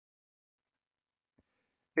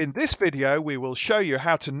In this video, we will show you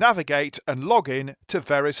how to navigate and log in to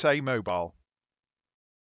Verisae Mobile.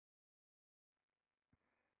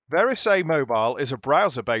 Verisae Mobile is a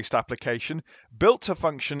browser-based application built to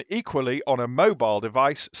function equally on a mobile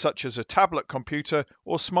device such as a tablet computer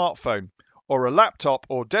or smartphone, or a laptop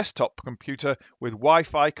or desktop computer with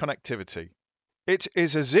Wi-Fi connectivity. It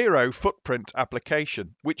is a zero-footprint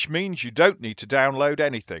application, which means you don't need to download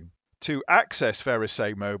anything. To access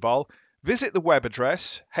Verisae Mobile, visit the web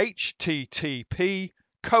address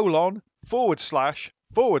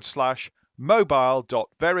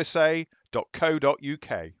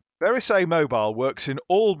http://mobile.verisae.co.uk. Verisae Mobile works in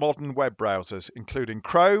all modern web browsers, including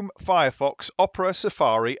Chrome, Firefox, Opera,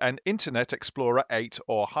 Safari, and Internet Explorer 8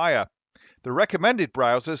 or higher. The recommended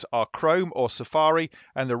browsers are Chrome or Safari,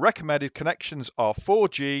 and the recommended connections are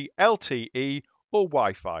 4G, LTE, or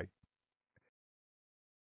Wi-Fi.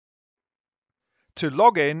 To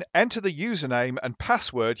log in, enter the username and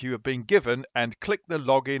password you have been given and click the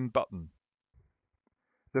Login button.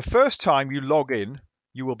 The first time you log in,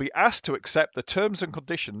 you will be asked to accept the terms and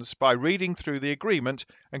conditions by reading through the agreement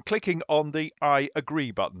and clicking on the I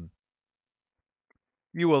agree button.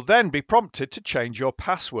 You will then be prompted to change your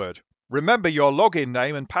password. Remember, your login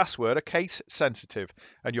name and password are case sensitive,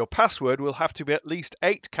 and your password will have to be at least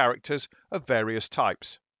 8 characters of various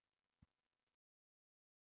types.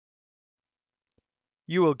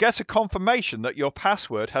 You will get a confirmation that your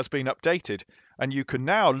password has been updated, and you can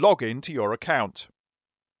now log in to your account.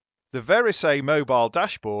 The Verisae Mobile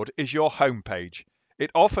dashboard is your home page.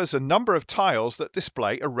 It offers a number of tiles that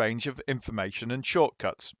display a range of information and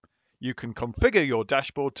shortcuts. You can configure your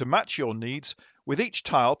dashboard to match your needs, with each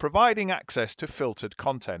tile providing access to filtered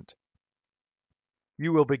content.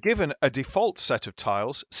 You will be given a default set of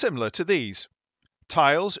tiles similar to these.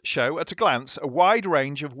 Tiles show at a glance a wide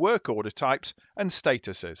range of work order types and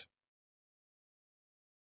statuses.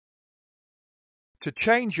 To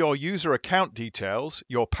change your user account details,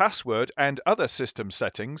 your password and other system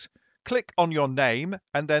settings, click on your name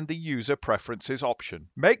and then the User Preferences option.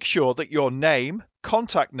 Make sure that your name,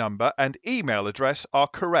 contact number and email address are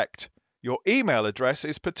correct. Your email address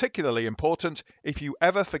is particularly important if you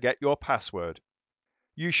ever forget your password.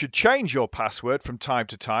 You should change your password from time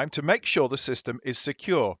to time to make sure the system is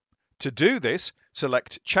secure. To do this,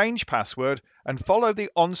 select Change Password and follow the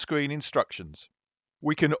on-screen instructions.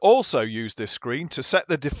 We can also use this screen to set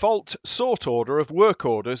the default sort order of work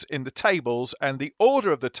orders in the tables and the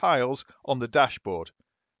order of the tiles on the dashboard.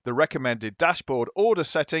 The recommended dashboard order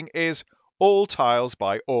setting is All Tiles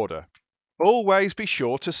by Order. Always be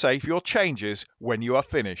sure to save your changes when you are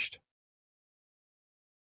finished.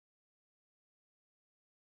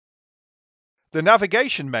 The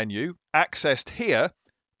navigation menu, accessed here,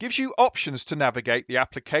 gives you options to navigate the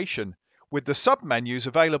application, with the submenus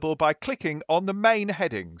available by clicking on the main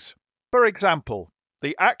headings. For example,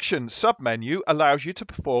 the Action submenu allows you to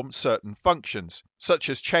perform certain functions, such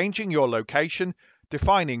as changing your location,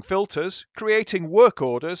 defining filters, creating work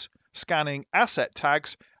orders, scanning asset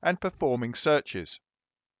tags, and performing searches.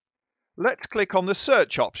 Let's click on the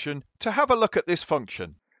Search option to have a look at this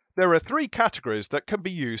function. There are 3 categories that can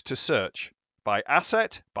be used to search: by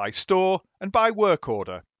asset, by store, and by work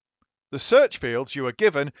order. The search fields you are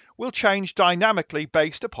given will change dynamically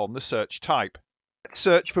based upon the search type. Let's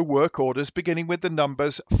search for work orders beginning with the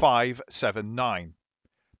numbers 579.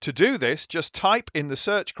 To do this, just type in the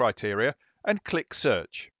search criteria and click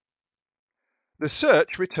Search. The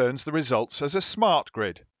search returns the results as a smart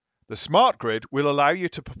grid. The smart grid will allow you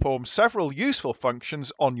to perform several useful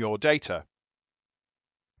functions on your data.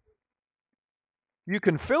 You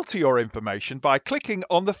can filter your information by clicking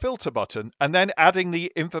on the Filter button and then adding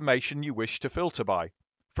the information you wish to filter by.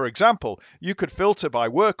 For example, you could filter by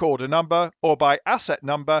work order number or by asset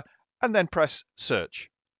number and then press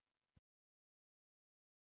Search.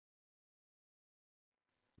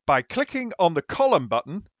 By clicking on the Column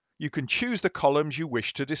button, you can choose the columns you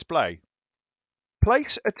wish to display.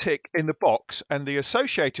 Place a tick in the box and the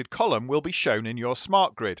associated column will be shown in your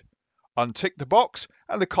smart grid. Untick the box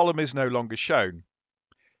and the column is no longer shown.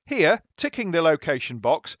 Here, ticking the location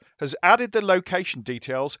box has added the location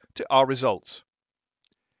details to our results.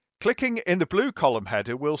 Clicking in the blue column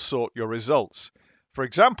header will sort your results. For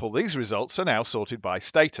example, these results are now sorted by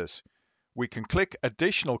status. We can click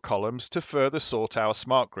additional columns to further sort our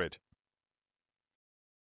smart grid.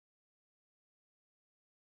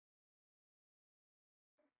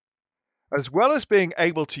 As well as being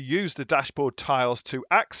able to use the dashboard tiles to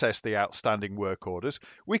access the outstanding work orders,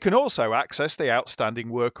 we can also access the outstanding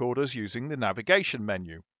work orders using the navigation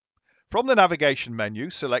menu. From the navigation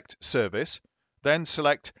menu, select Service, then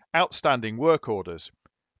select Outstanding Work Orders.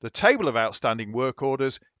 The table of outstanding work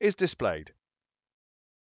orders is displayed.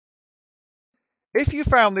 If you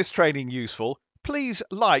found this training useful, please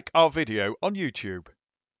like our video on YouTube.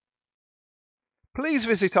 Please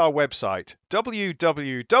visit our website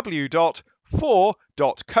www.for.co.uk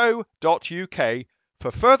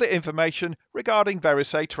for further information regarding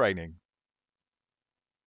Verisae training.